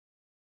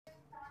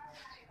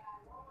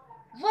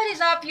What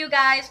is up, you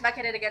guys? Back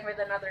at it again with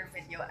another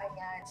video.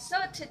 Ayan. So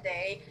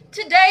today,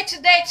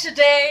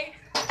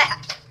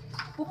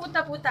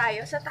 pupunta po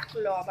tayo sa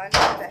Tacloban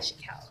Vlog.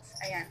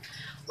 Ayan.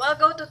 We'll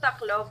go to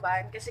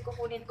Tacloban kasi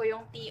kukunin ko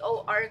yung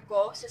TOR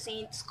ko sa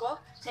Saints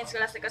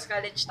Scholastic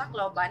College,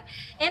 Tacloban.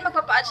 And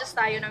magpapa-adjust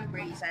tayo ng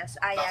braces.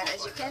 Ayan,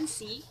 as you can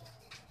see.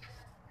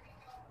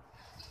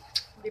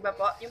 Diba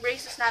po? Yung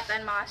braces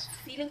natin, mga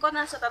feeling ko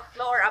nasa 3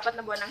 or 4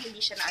 na buwan nang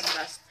hindi siya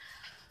na-adjust.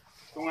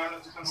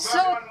 So,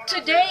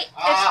 today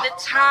is the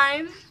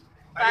time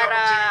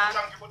para...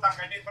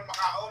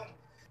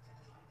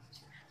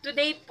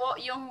 Today po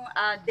yung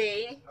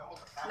day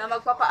na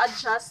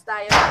magpapa-adjust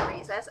tayo ng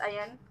braces.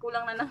 Ayan,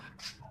 kulang na ng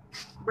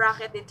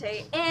bracket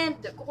detail. And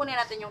kukunin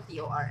natin yung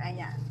TOR.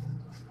 Ayan.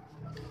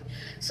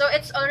 So,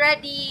 it's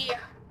already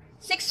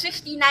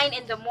 6:59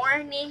 in the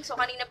morning. So,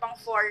 kanina pang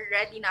 4,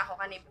 ready na ako.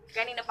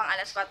 Kanina pang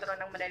alas 4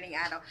 ng madaling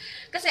araw.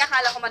 Kasi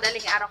akala ko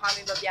madaling araw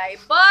kami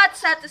babiyahe. But,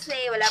 sad to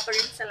say, wala pa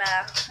rin sila.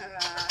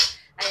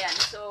 Ayan.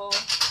 So,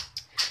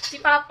 si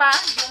Papa,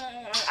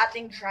 yung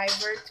ating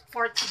driver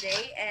for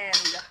today.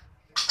 And,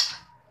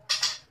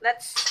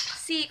 let's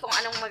see kung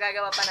anong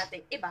magagawa pa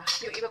natin.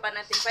 Yung iba pa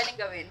natin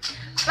pwedeng gawin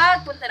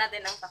pag punta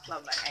natin ng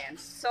Tacloban. Ayan.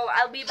 So,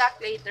 I'll be back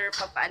later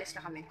pag paalis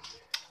na kami.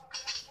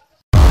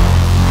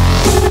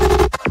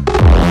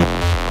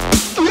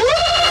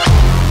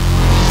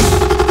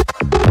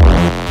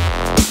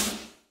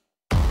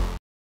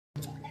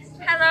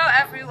 Hello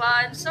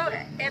everyone! So,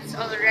 it's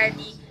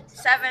already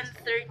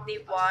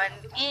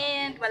 7:31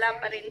 and wala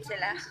pa rin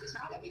sila.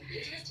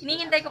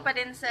 Hinihintay ko pa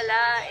din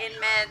sila and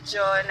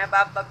medyo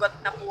nababagot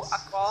na po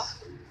ako.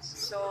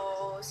 So,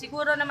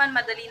 siguro naman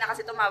madali na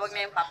kasi tumawag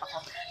na yung papa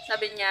ko.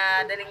 Sabi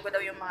niya, daling ko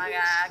daw yung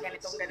mga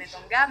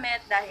ganitong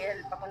gamit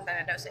dahil papunta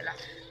na daw sila.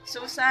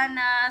 So,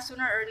 sana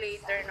sooner or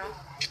later, no?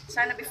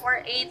 Sana before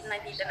 8,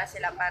 nandito na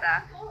sila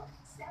para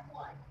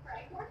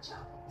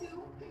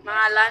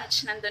mga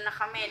lunch, nandun na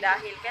kami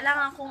dahil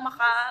kailangan kong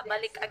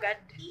makabalik agad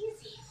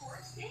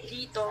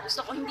dito.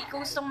 Hindi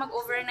ko gustong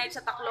mag-overnight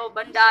sa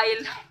Tacloban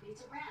dahil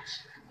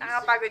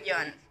nakakapagod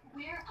yon.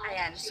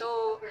 Ayan,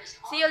 so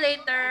see you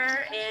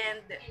later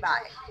and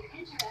bye.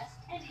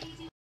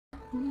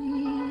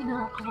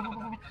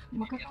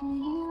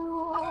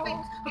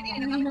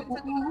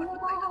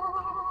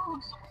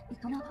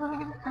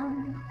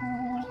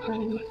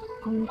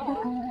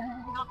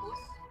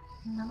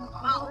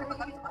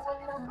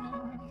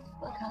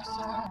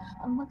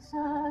 Ang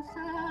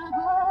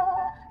magsasaba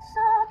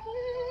sa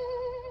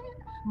akin,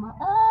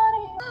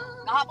 maari.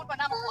 Kahapon pa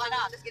naman po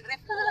ana, tapos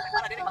kinrep ko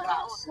para din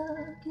maglaot.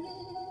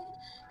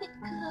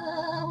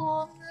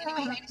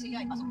 Anyway, ini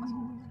siya, pasok.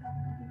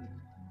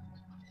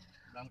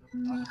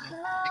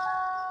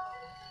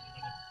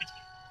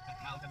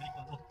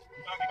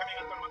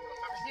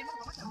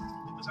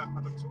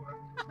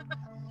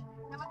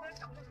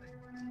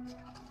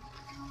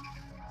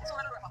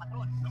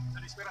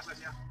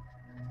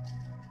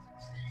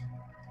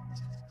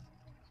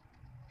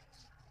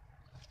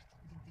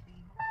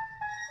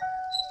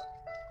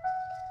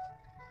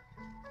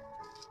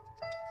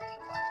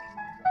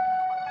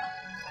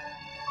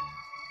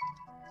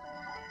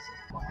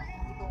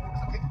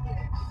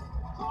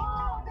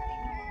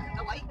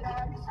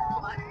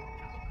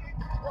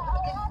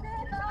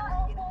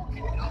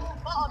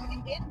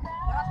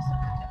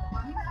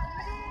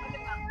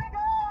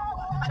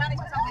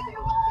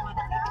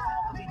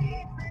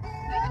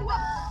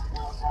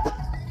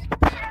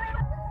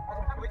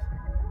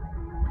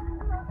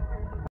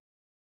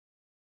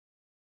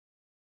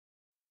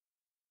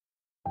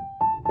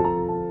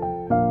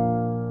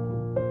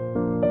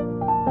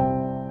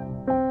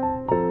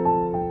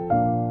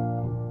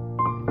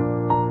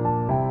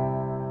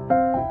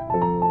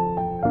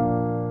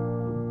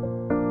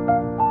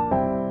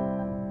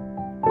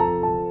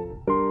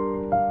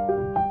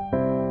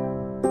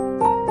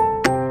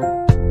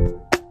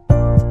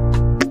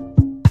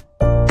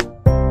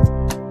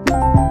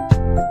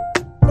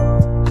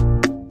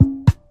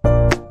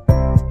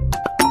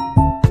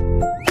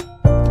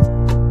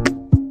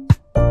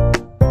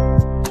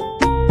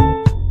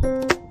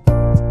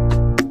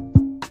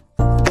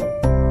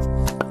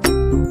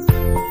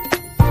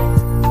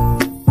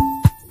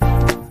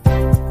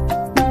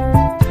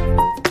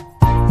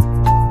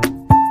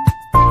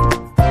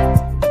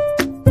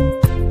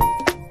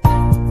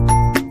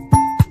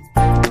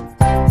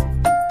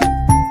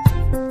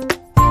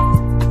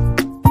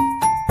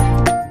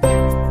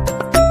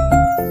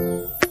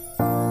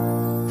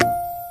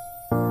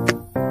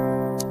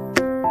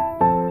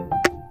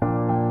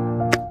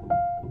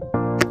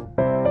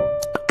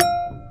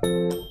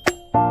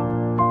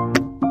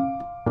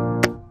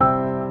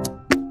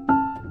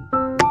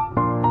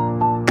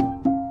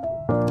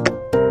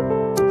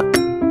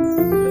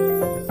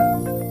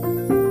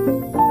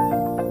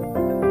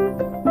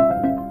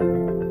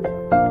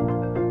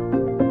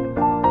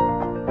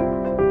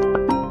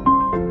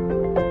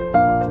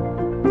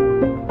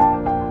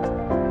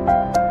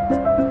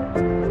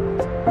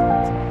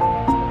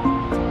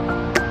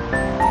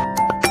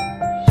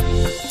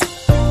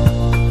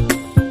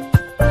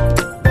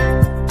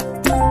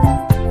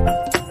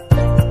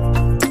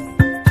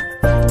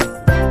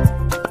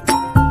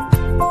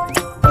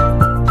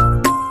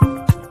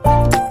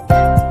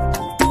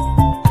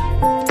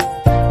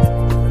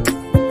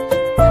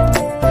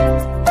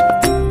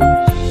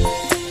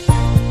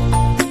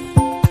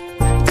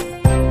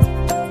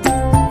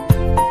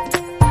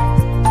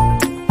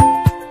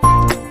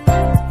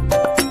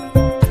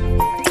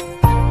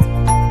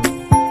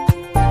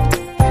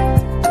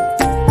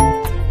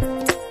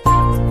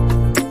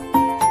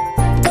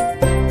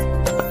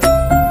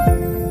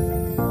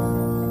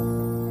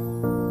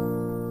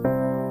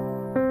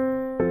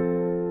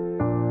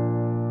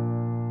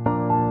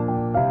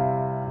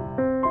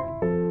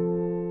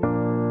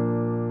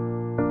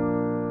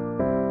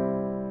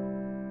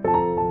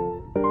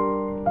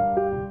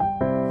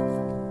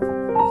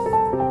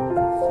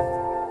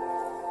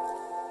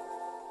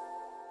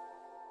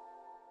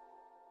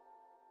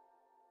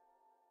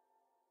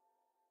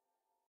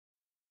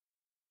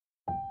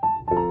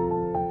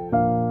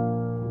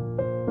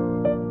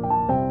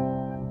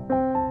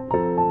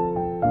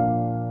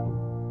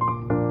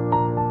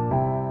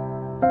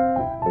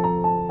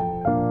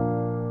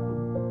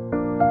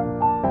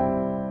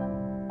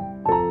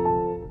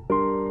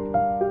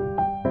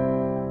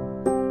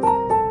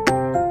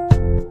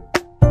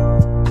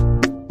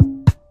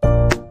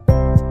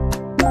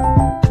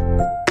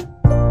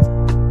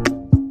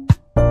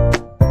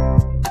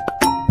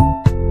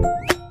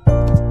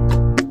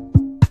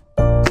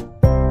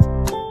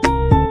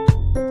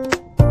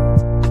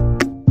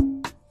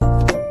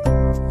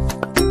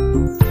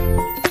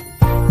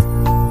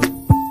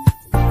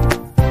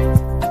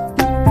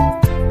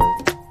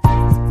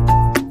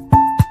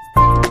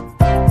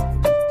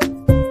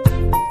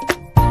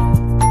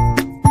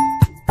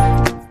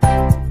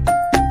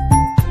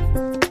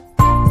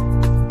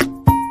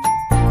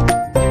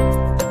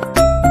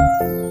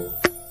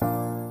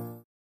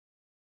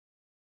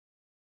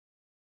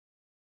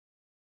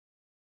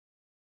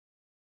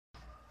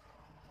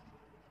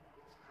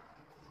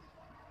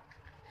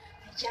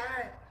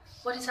 Yan!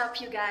 What is up,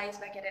 you guys?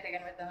 Back at it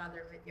again with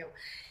another video.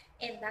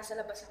 And nasa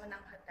labas ako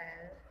ng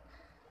hotel,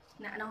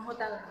 ng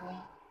hotel room.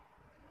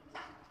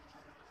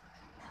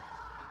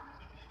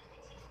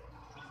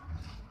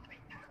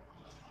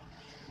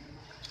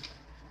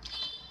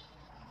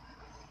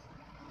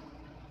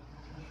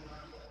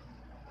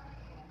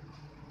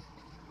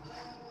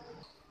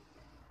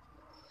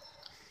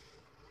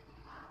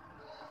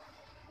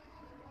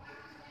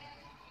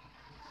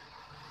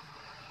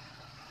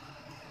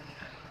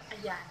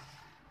 Ayan.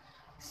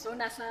 So,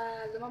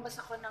 lumabas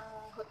ako ng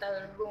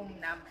hotel room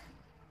namin.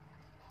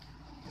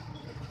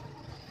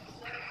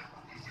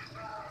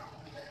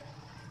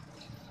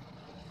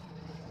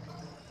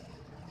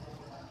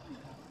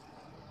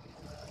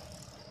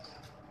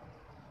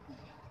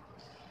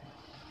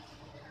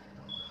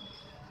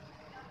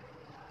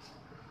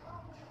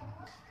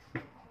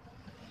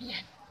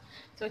 Ayan.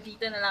 So,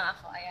 dito na lang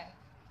ako. Ayan.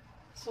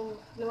 So,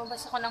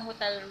 lumabas ako ng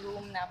hotel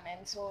room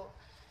namin. So,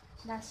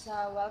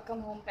 nasa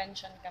welcome home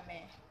pension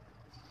kami.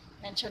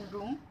 Pension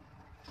room.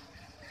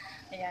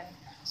 Ayan.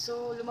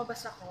 So,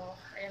 lumabas ako.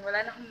 Ayan, wala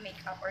na akong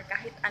makeup or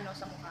kahit ano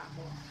sa mukha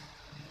ko.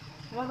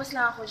 Lumabas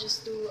lang ako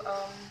just to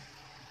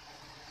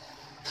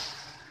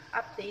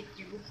update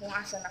you kung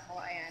asan ako.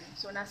 Ayan.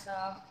 So,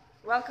 nasa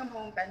welcome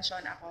home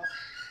pension ako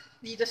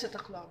dito sa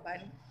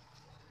Tacloban.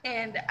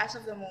 And as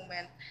of the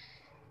moment,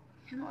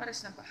 anong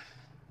oras na ba?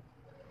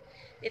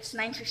 It's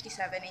 9:57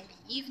 in the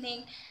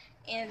evening.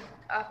 And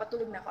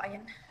patulog na ako.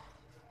 Ayan.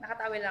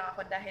 Nakatawel lang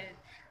ako dahil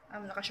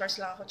naka-shorts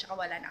lang ako tsaka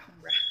wala na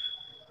akong bra.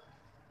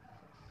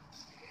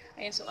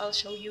 Ayan, so I'll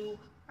show you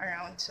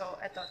around. So,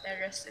 ito,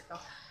 terrace, ito.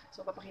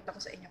 So, papakita ko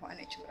sa inyo kung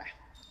ano itsura.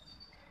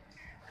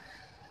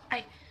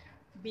 Ay,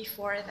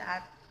 before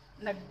that,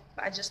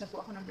 nagpa-adjust na po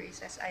ako ng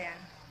braces. Ayan.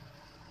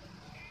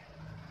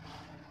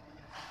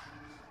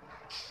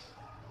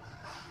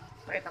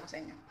 Pakita ko sa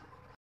inyo.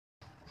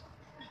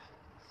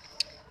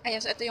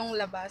 Ayan, so ito yung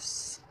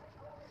labas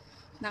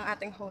ng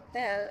ating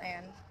hotel.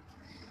 Ayan.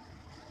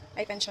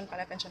 Ay, pension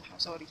pala. Pension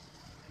house. Sorry.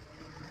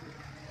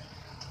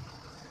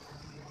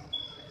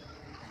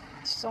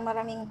 So,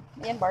 maraming...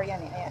 Ayan, bar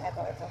yan eh. Ayan,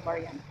 ito. Bar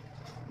yan.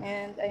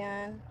 And,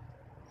 ayan.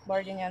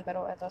 Bar din yan.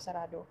 Pero ito,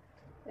 sarado.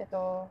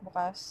 Ito,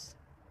 bukas.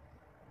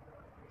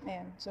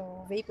 Ayan.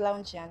 So, vape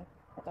lounge yan.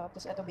 Ito.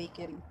 Tapos, ito,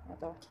 bakery.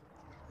 Ito.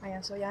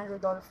 Ayan. So, yan,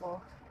 Rodolfo.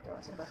 Ito,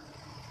 asan ba?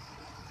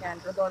 Yan,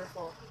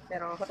 Rodolfo.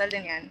 Pero, hotel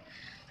din yan.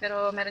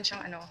 Pero, meron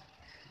siyang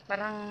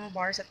parang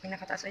bars at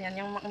pinakataas. Ayan,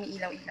 yung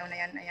umiilaw-ilaw na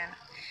yan. Ayan.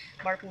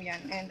 Bar po yan.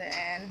 And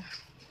then,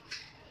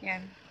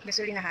 yan,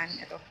 gasolinahan.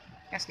 Ito,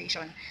 gas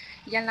station.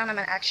 Yan lang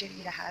naman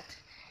actually lahat.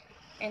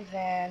 And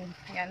then,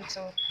 ayan,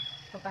 so,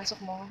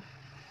 pagpasok mo,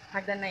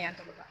 hagdan na yan,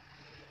 ito baba.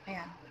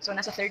 Ayan, so,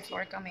 nasa third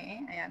floor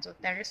kami. Ayan, so,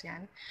 terrace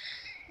yan.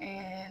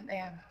 And,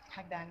 ayan,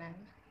 hagdanan.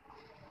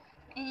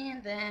 And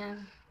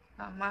then,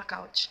 mga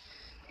couch.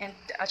 And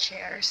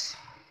chairs.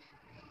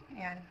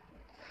 Ayan.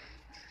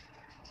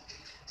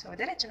 So,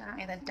 diretso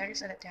lang. And then, terrace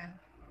ulit yan.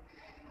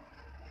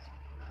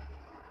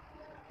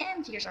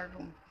 And here's our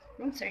room.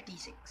 Room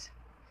 36.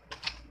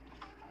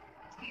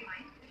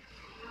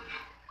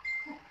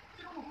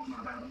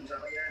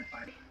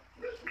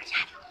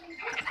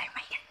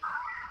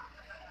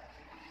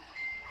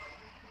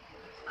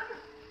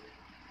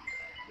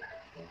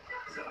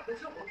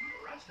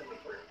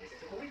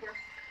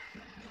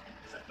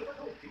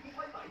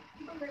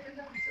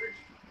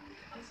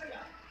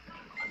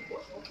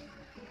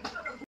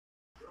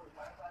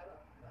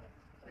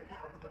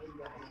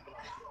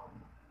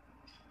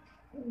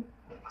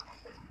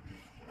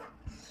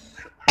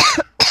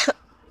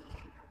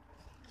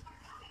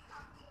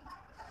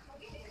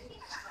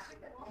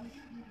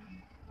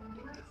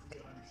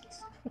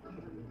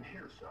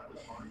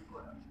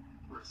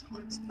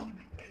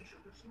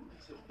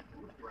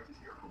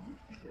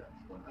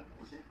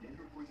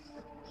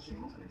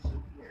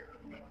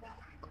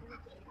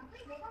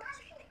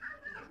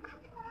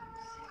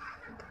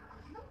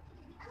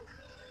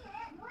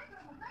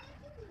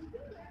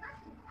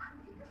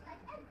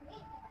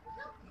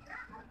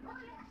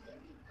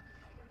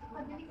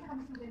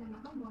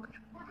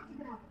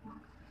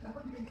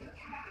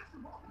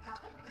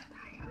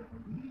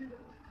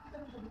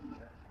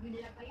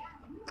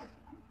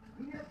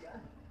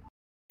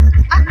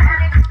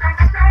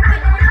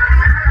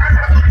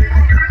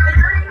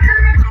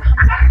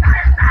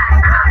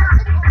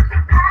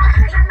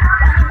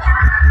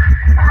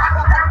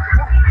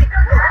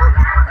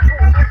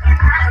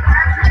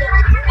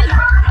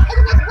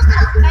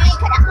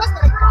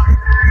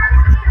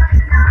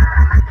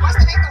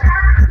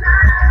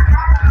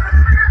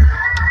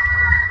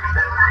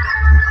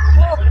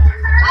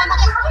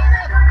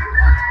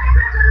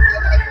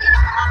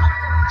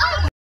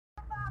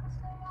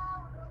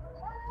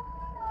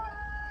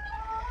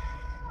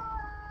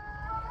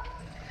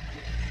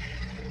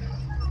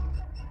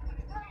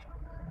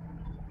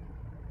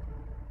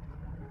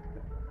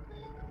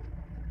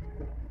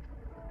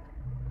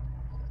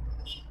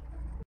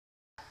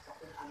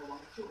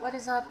 What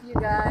is up, you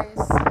guys?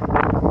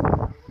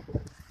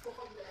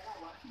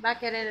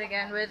 Back at it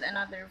again with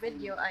another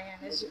video. Ayan,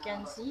 as you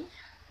can see,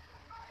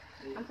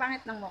 Ang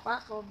pangit ng mukha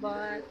ko,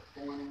 but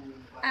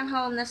I'm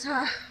home.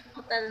 Nasa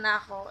hotel na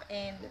ako,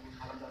 and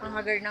ang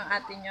hagar ng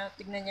ate nyo.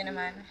 Tignan nyo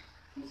naman.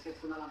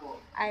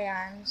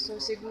 Ayan,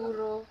 so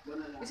siguro,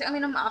 kasi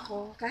aminom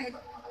ako, kahit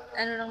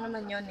ano lang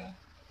naman yun eh.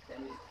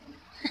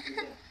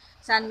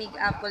 Sunmig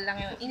apple lang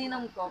yung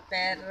ininom ko,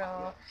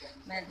 pero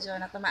medyo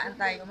natamaan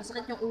tayo.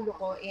 Masakit yung ulo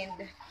ko, and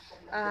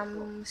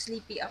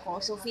sleepy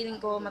ako. So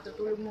feeling ko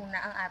matutulog muna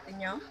ang ate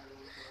nyo,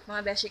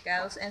 mga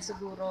beshicals, and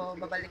siguro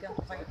babalikan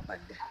ko kayo pag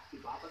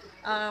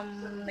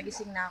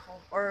nagising na ako,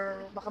 or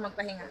baka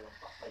magpahinga.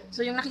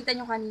 So yung nakita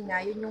nyo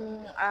kanina, yun yung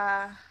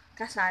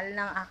kasal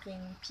ng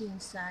aking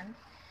pinsan,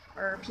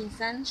 or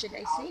pinsan, should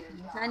I say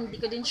pinsan? Hindi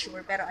ko din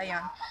sure, pero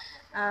ayun.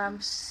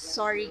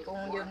 Sorry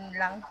kung yun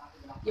lang,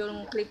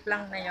 yung clip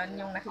lang na yun,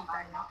 yung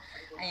nakita nyo.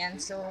 Ayan,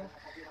 so,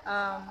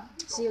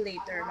 see you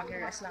later.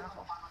 Mag-rest lang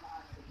ako.